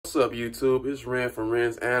What's up, YouTube? It's Ren from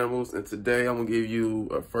Ren's Animals, and today I'm gonna give you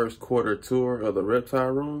a first quarter tour of the reptile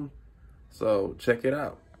room. So check it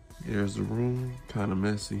out. Here's the room, kind of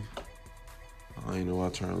messy. I don't even know why I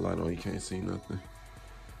turned the light on. You can't see nothing.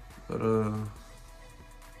 But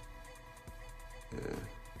yeah.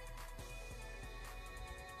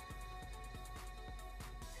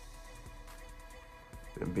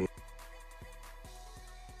 And being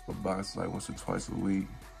a box like once or twice a week.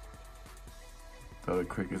 Throw the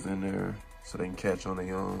crickets in there so they can catch on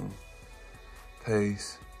their own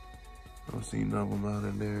pace. I don't see none of them out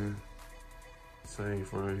in there. Same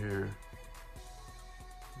for right here.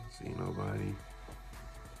 Don't see nobody.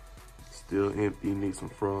 Still empty, need some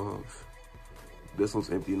frogs. This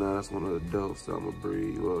one's empty now, that's one of the adults that I'm gonna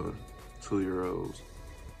breed, 2-year-olds.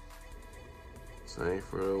 Same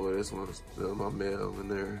for this one's still my male in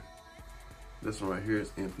there. This one right here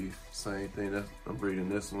is empty. Same thing. I'm breeding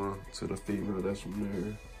this one to the female. That's from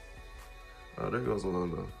there. Oh, there goes one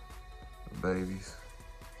of the babies.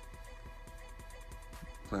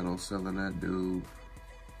 Plan on selling that dude.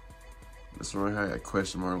 This one right here, I got a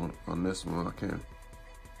question mark on this one. I can't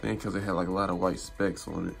think because it had like a lot of white specks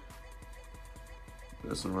on it.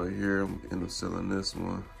 This one right here, I'm end up selling this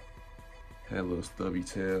one. Had a little stubby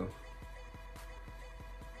tail.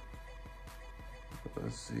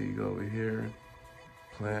 Let's see, go over here.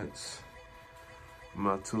 Plants.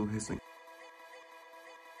 My two hissing.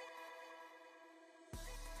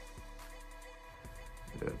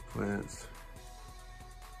 Yeah, plants.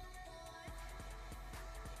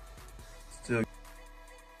 Still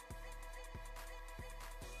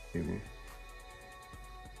maybe.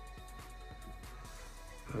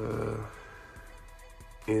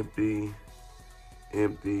 Empty.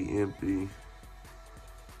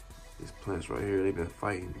 These plants right here, they've been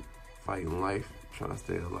fighting life, trying to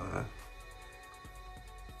stay alive.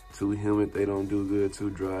 Too humid, they don't do good. Too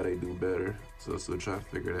dry, they do better. So still trying to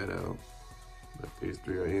figure that out. But these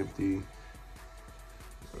three are empty.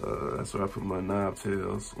 That's where I put my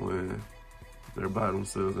knobtails when they're by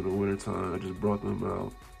themselves in the wintertime. I just brought them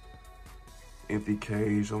out. Empty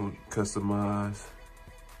cage, I'm gonna customize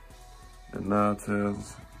the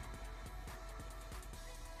knobtails.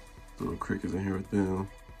 Little crickets in here with them.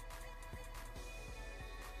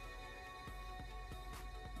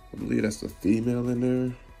 I believe that's the female in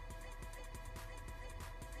there.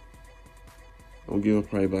 I'm gonna give her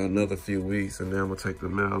probably about another few weeks, and then I'm gonna take the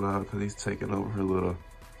male out because he's taking over her little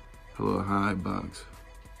hide box.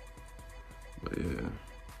 But yeah,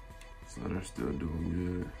 so they're still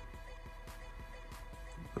doing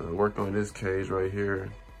good. Worked on this cage right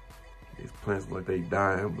here. These plants look like they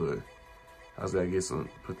dying, but I was gotta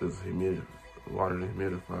put this water in the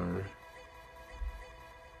humidifier.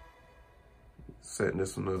 Setting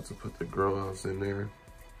this one up to put the grow outs in there.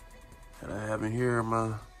 And I have in here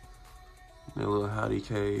my little hottie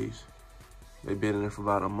cage. They've been in there for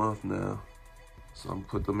about a month now. So I'm gonna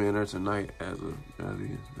put them in there tonight as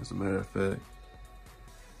a matter of fact.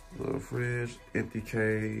 Little fridge, empty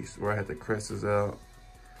cage where I had the cresses out.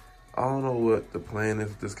 I don't know what the plan is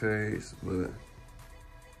with this cage, but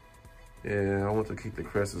yeah, I want to keep the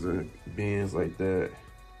cresses in bins like that.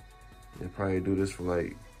 And probably do this for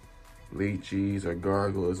like leeches or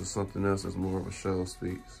gargoyles or something else that's more of a show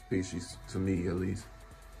species to me, at least.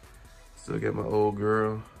 Still got my old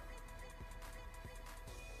girl.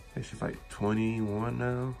 I think she's like 21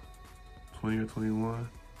 now, 20 or 21.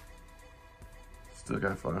 Still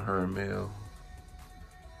gotta find her a male.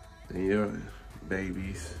 Then yeah,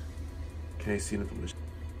 babies. Can't see nothing.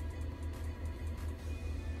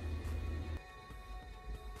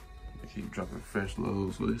 I keep dropping fresh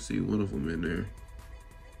loads, so let's see one of them in there.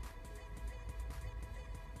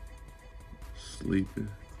 Sleeping.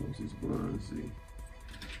 Close these blinds, see.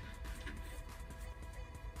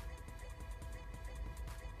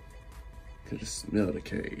 Could just smell the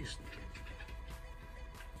cage.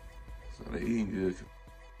 So they eating good.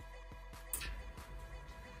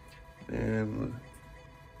 And look,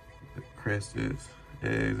 the crested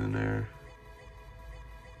eggs in there.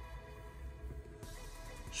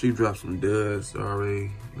 She dropped some duds already,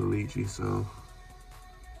 the lychee, so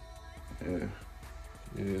yeah,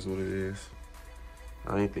 it is what it is.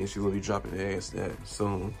 I didn't think she would be dropping eggs that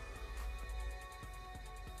soon.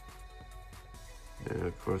 And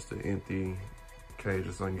of course the empty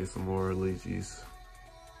cages so I can get some more lychees.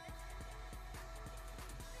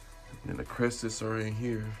 And the crested are in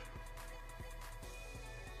here.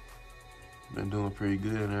 Been doing pretty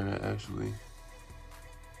good in there actually.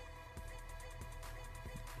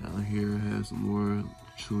 Down here has some more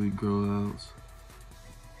chewy grow outs.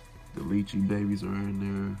 The lychee babies are in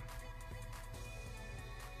there.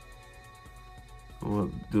 I'm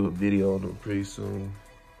gonna do a video on them pretty soon.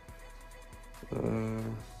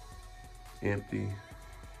 Empty.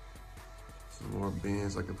 Some more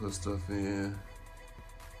bins I can put stuff in.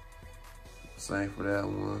 Same for that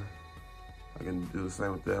one. I can do the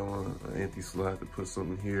same with that one. An empty slot to put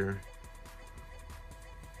something here.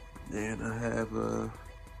 Then I have a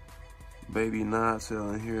baby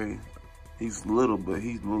Reptile in here. He's little, but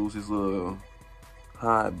he moves his little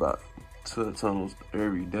hide by tunnels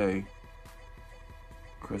every day.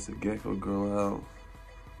 Crested gecko grow out.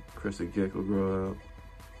 Crested gecko grow out.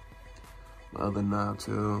 My other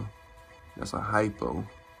Reptile, that's a hypo.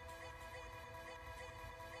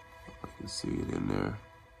 I can see it in there.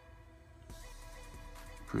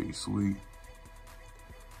 Pretty sweet.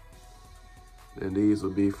 And these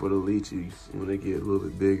will be for the lychees when they get a little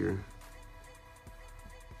bit bigger.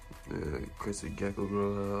 Crested gecko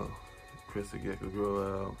grow out. Crested gecko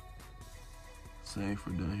grow out. Same for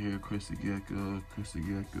down here, crested gecko, crested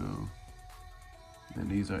gecko. And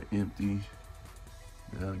these are empty.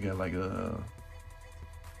 And I got like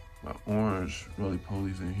my orange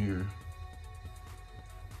roly-polies in here.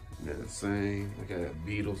 Yeah, the same. I got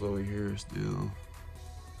beetles over here still.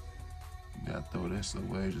 Gotta throw this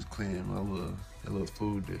away, just clean my little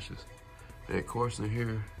food dishes. And of course in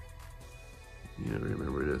here, you know,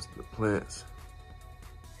 remember this, the plants.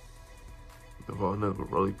 The whole another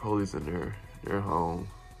roly-polies in there. They're home.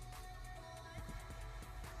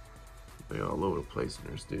 They all over the place in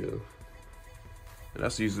there still. And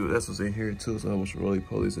that's what's in here too. So I much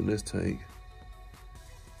roly-polies in this tank.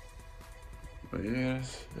 But yeah,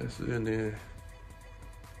 that's it in there.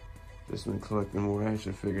 Just been collecting more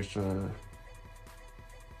action figures, trying to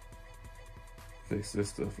fix this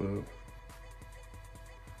stuff up.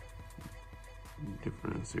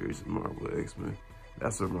 Different series of Marvel X-Men.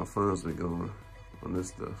 That's where my funds been going on this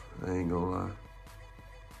stuff. I ain't gonna lie.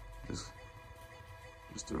 Just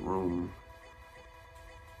the room.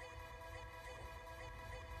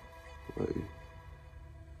 Like,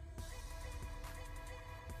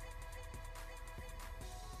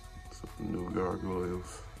 some new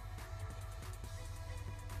gargoyles.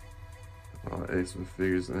 All X-Men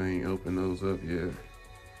figures, I ain't opened those up yet.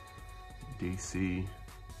 DC.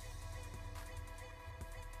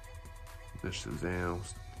 The Shazam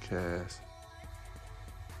cast.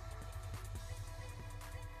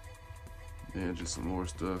 And just some more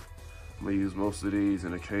stuff. I'm gonna use most of these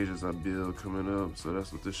in the cages I build coming up. So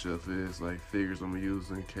that's what this shelf is, like figures I'm gonna use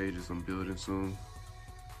in cages I'm building soon.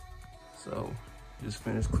 So, just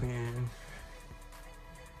finished cleaning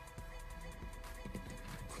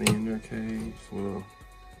their cage, well,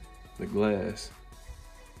 the glass.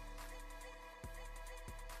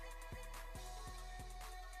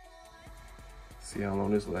 See how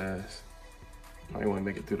long this lasts. Might want to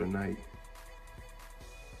make it through the night.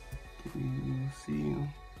 Can you see him?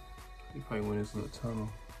 He probably went in this little tunnel.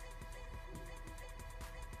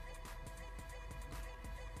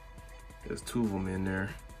 There's two of them in there.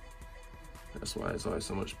 That's why there's always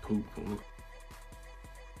so much poop on them.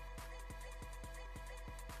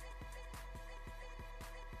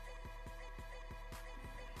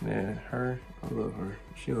 Man, her, I love her.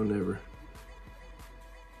 She don't ever.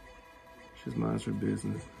 She just minds her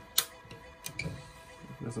business.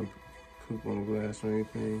 There's some poop on the glass or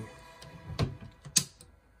anything.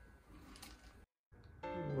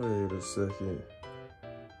 Wait a second.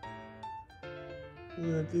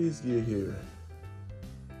 When did these get here?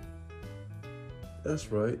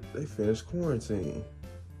 That's right, they finished quarantine.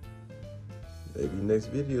 Maybe next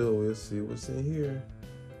video we'll see what's in here.